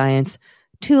longevity science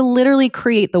to literally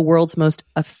create the world's most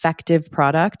effective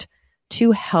product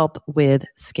to help with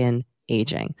skin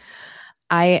aging.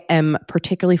 I am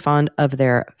particularly fond of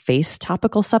their face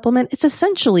topical supplement. It's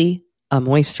essentially a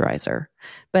moisturizer,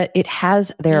 but it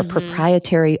has their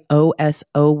proprietary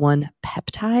OS01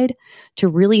 peptide to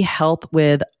really help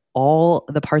with all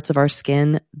the parts of our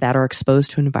skin that are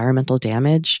exposed to environmental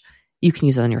damage. You can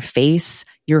use it on your face,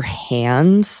 your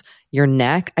hands, your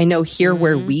neck. I know here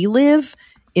where we live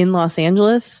in Los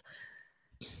Angeles,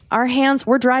 our hands,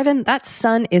 we're driving, that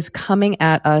sun is coming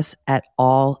at us at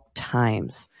all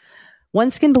times.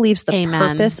 OneSkin believes the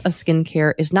purpose of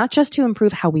skincare is not just to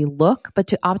improve how we look, but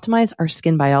to optimize our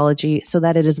skin biology so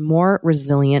that it is more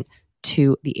resilient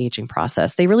to the aging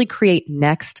process. They really create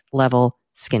next level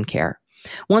skincare.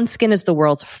 OneSkin is the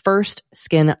world's first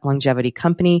skin longevity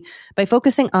company. By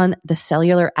focusing on the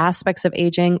cellular aspects of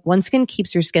aging, OneSkin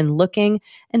keeps your skin looking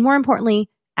and, more importantly,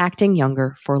 acting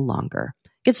younger for longer.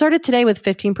 Get started today with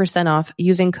 15% off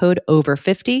using code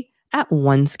OVER50 at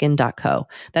oneskin.co.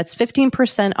 That's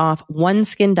 15% off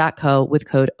oneskin.co with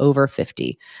code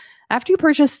OVER50. After you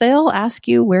purchase, they'll ask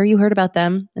you where you heard about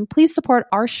them, and please support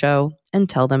our show and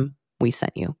tell them we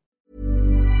sent you.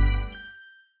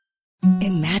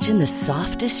 Imagine the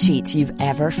softest sheets you've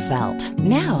ever felt.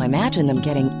 Now imagine them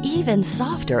getting even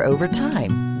softer over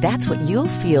time. That's what you'll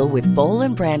feel with Boll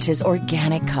 & Branch's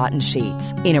organic cotton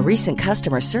sheets. In a recent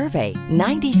customer survey,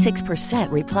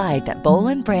 96% replied that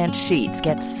Boll & Branch sheets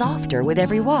get softer with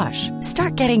every wash.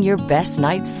 Start getting your best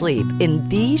night's sleep in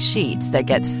these sheets that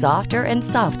get softer and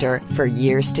softer for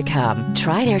years to come.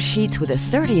 Try their sheets with a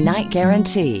 30-night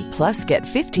guarantee. Plus, get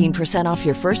 15% off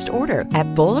your first order at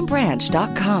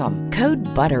bollandbranch.com. Code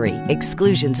BUTTERY.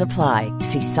 Exclusions apply.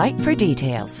 See site for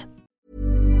details.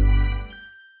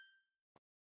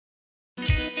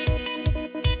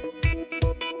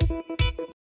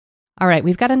 All right,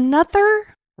 we've got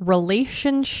another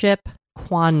relationship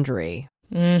quandary.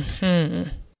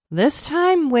 This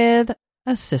time with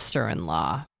a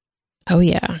sister-in-law. Oh,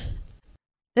 yeah.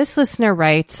 This listener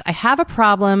writes, I have a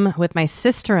problem with my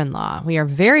sister-in-law. We are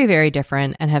very, very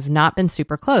different and have not been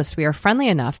super close. We are friendly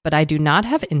enough, but I do not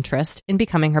have interest in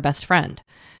becoming her best friend.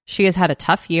 She has had a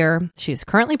tough year. She is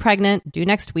currently pregnant, due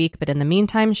next week, but in the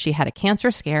meantime, she had a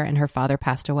cancer scare and her father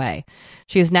passed away.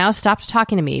 She has now stopped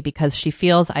talking to me because she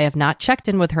feels I have not checked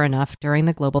in with her enough during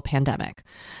the global pandemic.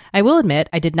 I will admit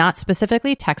I did not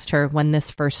specifically text her when this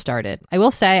first started. I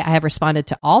will say I have responded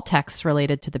to all texts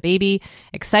related to the baby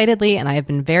excitedly, and I have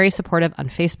been very supportive on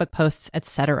Facebook posts,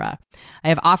 etc. I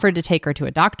have offered to take her to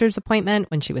a doctor's appointment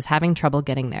when she was having trouble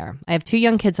getting there. I have 2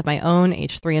 young kids of my own,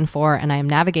 age 3 and 4, and I am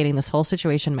navigating this whole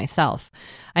situation myself.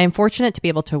 I am fortunate to be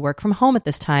able to work from home at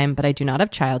this time, but I do not have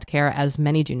childcare, as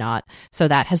many do not, so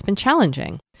that has been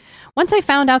challenging. Once I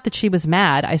found out that she was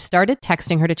mad, I started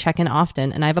texting her to check in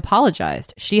often, and I've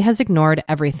apologized. She has ignored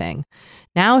everything.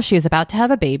 Now she is about to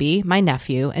have a baby, my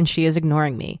nephew, and she is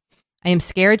ignoring me. I am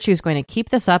scared she is going to keep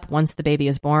this up once the baby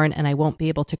is born, and I won't be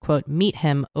able to, quote, meet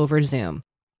him over Zoom.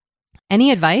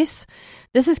 Any advice?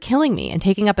 This is killing me and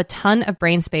taking up a ton of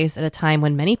brain space at a time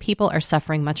when many people are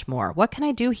suffering much more. What can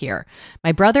I do here?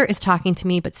 My brother is talking to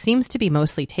me, but seems to be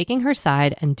mostly taking her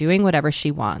side and doing whatever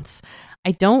she wants.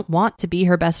 I don't want to be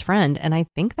her best friend, and I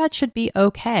think that should be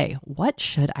okay. What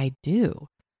should I do?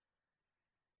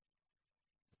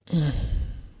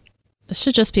 This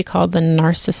should just be called the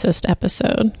narcissist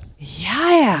episode.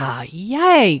 Yeah,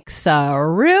 yikes,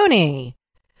 Rooney.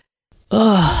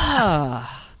 Ugh.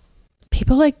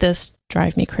 People like this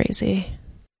drive me crazy.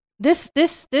 This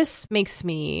makes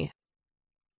me,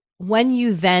 when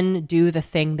you then do the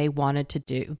thing they wanted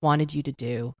you to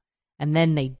do, and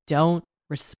then they don't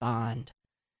respond,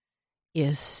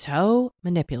 is so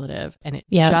manipulative, and it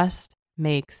just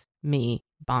makes me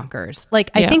bonkers. Like,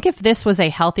 I think if this was a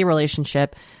healthy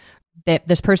relationship, that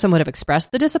this person would have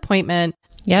expressed the disappointment.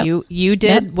 You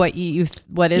did what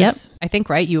is I think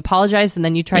right. You apologized and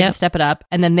then you tried to step it up,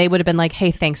 and then they would have been like,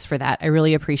 "Hey, thanks for that. I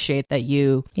really appreciate that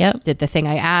you did the thing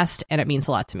I asked, and it means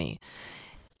a lot to me."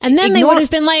 And then they would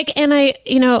have been like, and I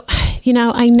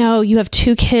know you have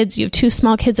 2 kids, you have 2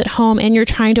 small kids at home, and you're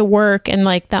trying to work, and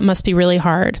like, that must be really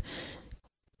hard.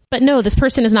 But no, this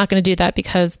person is not going to do that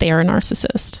because they are a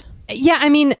narcissist. Yeah. I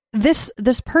mean, this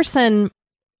person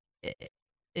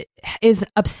is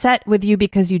upset with you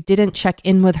because you didn't check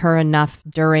in with her enough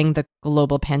during the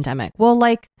global pandemic. Well,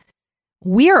 like,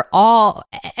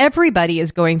 everybody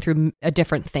is going through a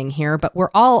different thing here, but we're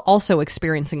all also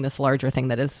experiencing this larger thing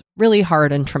that is really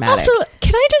hard and traumatic. Also,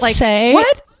 can I just say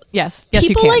what? Yes,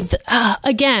 people you can. Like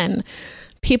again,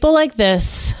 people like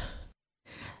this,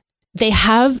 they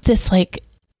have this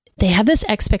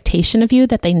expectation of you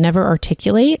that they never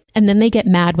articulate, and then they get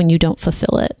mad when you don't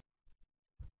fulfill it.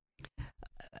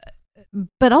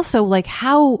 But also, like,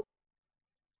 how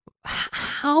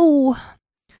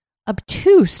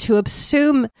obtuse to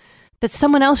assume that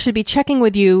someone else should be checking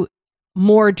with you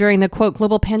more during the, quote,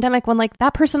 global pandemic, when, like,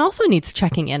 that person also needs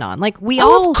checking in on. Like,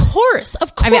 of course.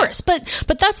 I mean,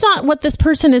 but that's not what this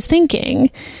person is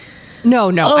thinking. No,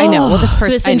 I know. Well, this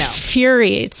person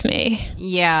infuriates me.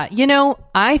 Yeah,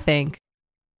 I think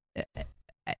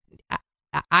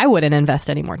I wouldn't invest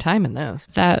any more time in those.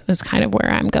 That is kind of where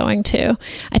I'm going to.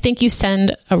 I think you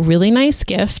send a really nice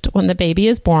gift when the baby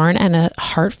is born and a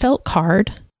heartfelt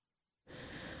card,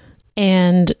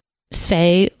 and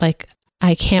say, like,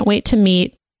 I can't wait to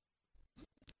meet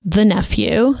the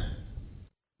nephew.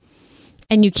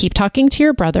 And you keep talking to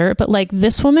your brother, but like,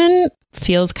 this woman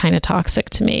feels kind of toxic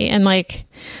to me. And like,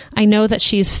 I know that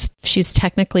she's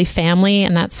technically family,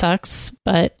 and that sucks,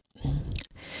 but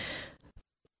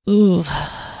ooh,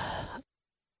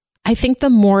 I think the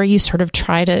more you sort of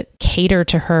try to cater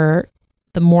to her,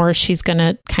 the more she's going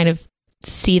to kind of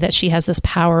see that she has this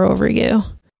power over you.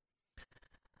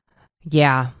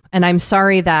 Yeah. And I'm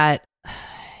sorry that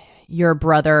your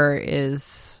brother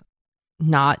is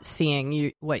not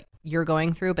seeing what you're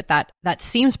going through, but that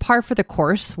seems par for the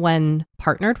course when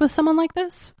partnered with someone like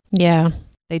this. Yeah.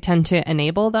 They tend to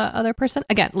enable the other person.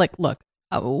 Again, like, look,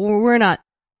 we're not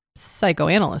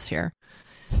psychoanalysts here,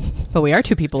 but we are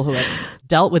 2 people who have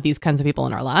dealt with these kinds of people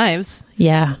in our lives.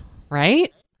 Yeah.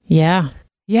 Right? Yeah.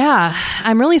 Yeah.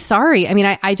 I'm really sorry. I mean,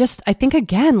 I think,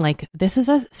 again, like, this is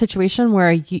a situation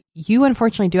where you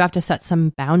unfortunately do have to set some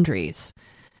boundaries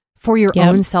for your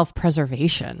own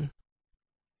self-preservation.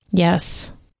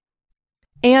 Yes.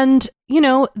 And,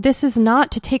 this is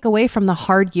not to take away from the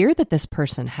hard year that this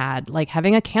person had. Like,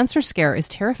 having a cancer scare is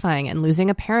terrifying, and losing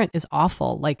a parent is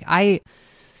awful. Like,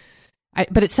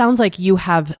 but it sounds like you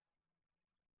have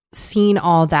seen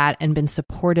all that and been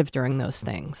supportive during those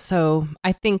things. So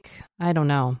I think, I don't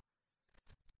know.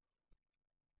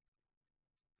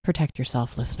 protect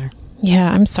yourself, listener. Yeah,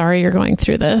 I'm sorry you're going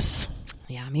through this.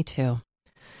 Yeah, me too.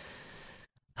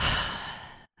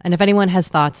 And if anyone has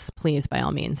thoughts, please, by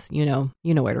all means, you know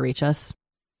where to reach us.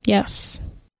 Yes.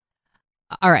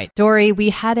 All right, Dory, we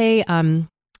had a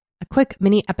quick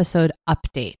mini episode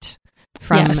update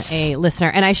from a listener,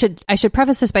 and I should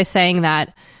preface this by saying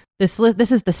that this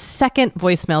is the second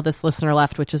voicemail this listener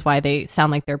left, which is why they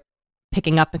sound like they're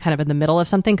picking up kind of in the middle of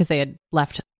something, because they had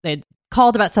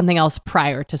called about something else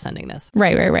prior to sending this.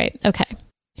 Right. Okay,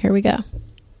 here we go.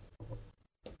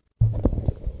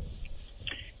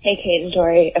 Hey, Kate and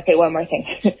Dory. Okay, one more thing.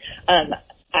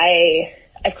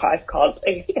 I've called.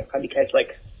 I think I've called you guys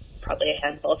like probably a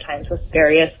handful of times with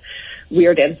various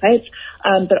weird insights.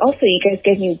 But also, you guys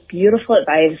gave me beautiful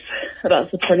advice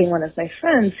about supporting one of my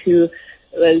friends who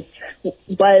was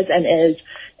and is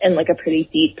in like a pretty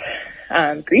deep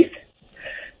grief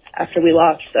after we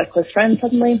lost a close friend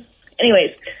suddenly.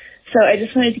 Anyways, so I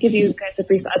just wanted to give you guys a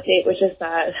brief update, which is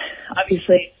that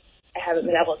obviously I haven't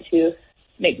been able to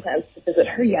make plans to visit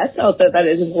her yet, although that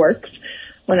is in works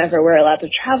whenever we're allowed to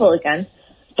travel again.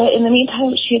 But in the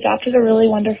meantime, she adopted a really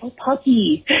wonderful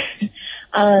puppy.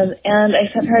 And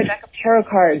I sent her a deck of tarot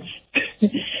cards.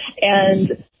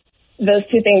 And those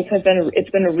two things it's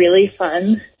been really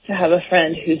fun to have a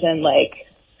friend who's in like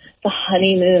the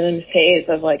honeymoon phase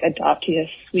of like adopting a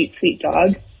sweet, sweet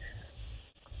dog.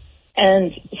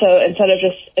 And so instead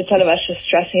of us just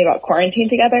stressing about quarantine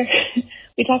together,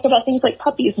 we talk about things like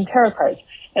puppies and tarot cards,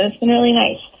 and it's been really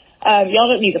nice. Y'all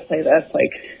don't need to play this. Like,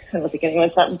 I don't think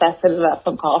anyone's that invested in that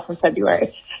phone call from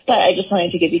February, but I just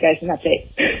wanted to give you guys an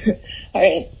update. All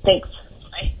right, thanks.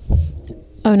 Bye.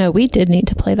 Oh no, we did need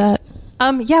to play that.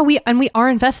 Yeah, we are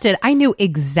invested. I knew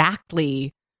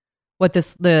exactly what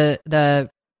the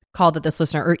call that this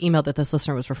listener or email that this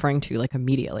listener was referring to, like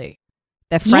immediately.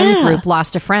 The friend group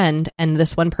lost a friend, and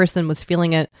this one person was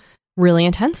feeling it really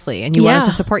intensely, and you wanted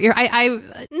to support your. I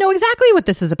know exactly what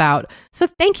this is about. So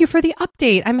thank you for the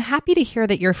update. I'm happy to hear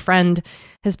that your friend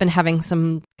has been having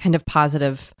some kind of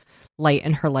positive light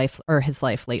in her life or his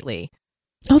life lately.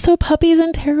 Also, puppies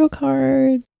and tarot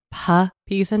cards.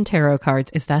 Puppies and tarot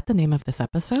cards. Is that the name of this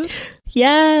episode?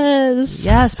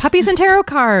 Yes, puppies and tarot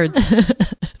cards.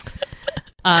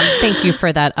 Thank you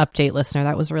for that update, listener.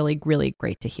 That was really, really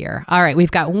great to hear. All right,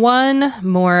 we've got one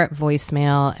more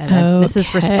voicemail, and this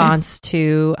is response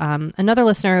to another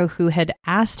listener who had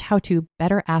asked how to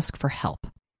better ask for help.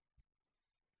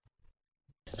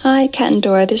 Hi, Kat and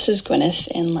Dora. This is Gwyneth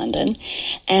in London,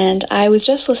 and I was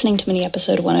just listening to mini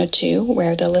episode 102,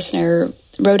 where the listener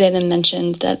wrote in and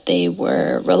mentioned that they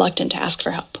were reluctant to ask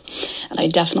for help, and I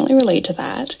definitely relate to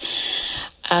that.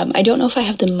 I don't know if I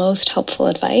have the most helpful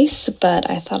advice, but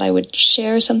I thought I would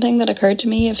share something that occurred to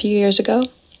me a few years ago.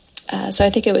 So I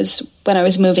think it was when I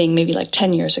was moving, maybe like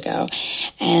 10 years ago,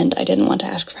 and I didn't want to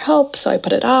ask for help, so I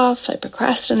put it off, I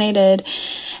procrastinated,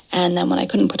 and then when I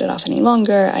couldn't put it off any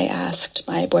longer, I asked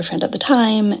my boyfriend at the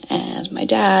time, and my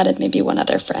dad, and maybe one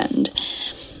other friend.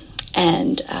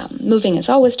 And moving is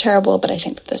always terrible, but I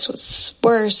think that this was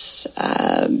worse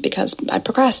because I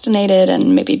procrastinated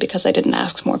and maybe because I didn't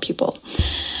ask more people.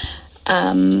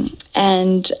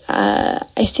 And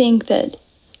I think that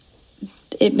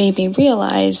it made me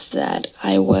realize that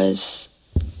I was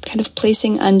kind of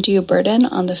placing undue burden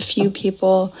on the few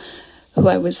people who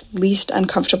I was least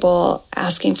uncomfortable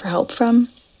asking for help from,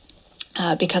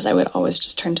 because I would always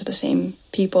just turn to the same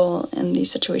people in these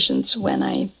situations when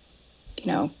I,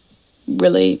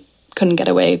 really couldn't get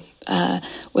away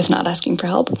with not asking for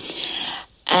help,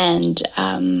 and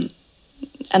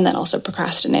then also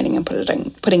procrastinating and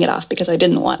putting it off because I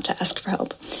didn't want to ask for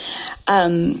help.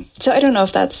 So I don't know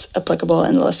if that's applicable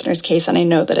in the listener's case, and I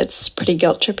know that it's pretty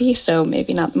guilt-trippy, so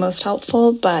maybe not the most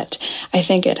helpful, but I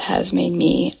think it has made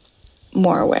me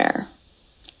more aware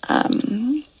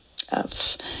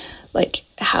of like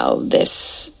how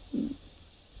this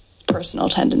personal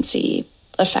tendency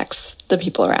affects the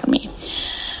people around me.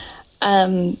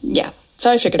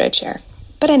 So I figured I'd share.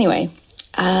 But anyway,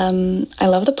 I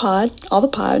love the pod, all the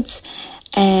pods,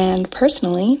 and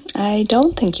personally, I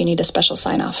don't think you need a special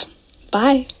sign-off.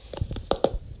 Bye.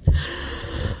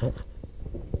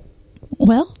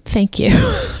 Well, thank you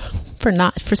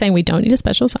for saying we don't need a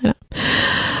special sign-off.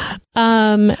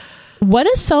 What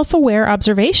a self-aware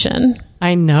observation.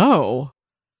 I know.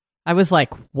 I was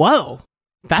like, whoa,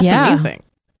 that's amazing.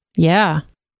 Yeah.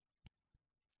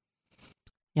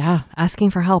 Yeah. Asking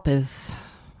for help is,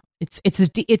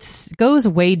 it's goes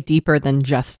way deeper than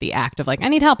just the act of like, I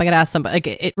need help, I gotta ask somebody. Like,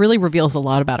 it really reveals a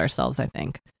lot about ourselves, I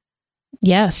think.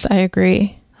 Yes, I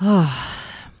agree. Well,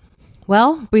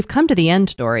 Well, we've come to the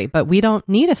end, Dory, but we don't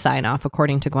need a sign off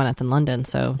according to Gwyneth in London.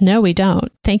 So No, we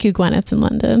don't. Thank you, Gwyneth in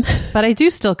London. But I do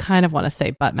still kind of want to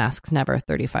say butt masks never,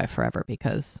 35 forever,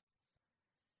 because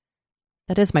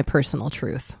that is my personal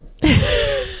truth.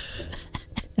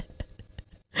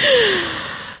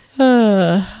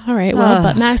 All right. Well,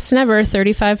 butt masks never,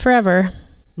 35 forever.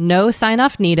 No sign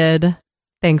off needed.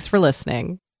 Thanks for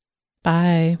listening.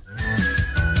 Bye.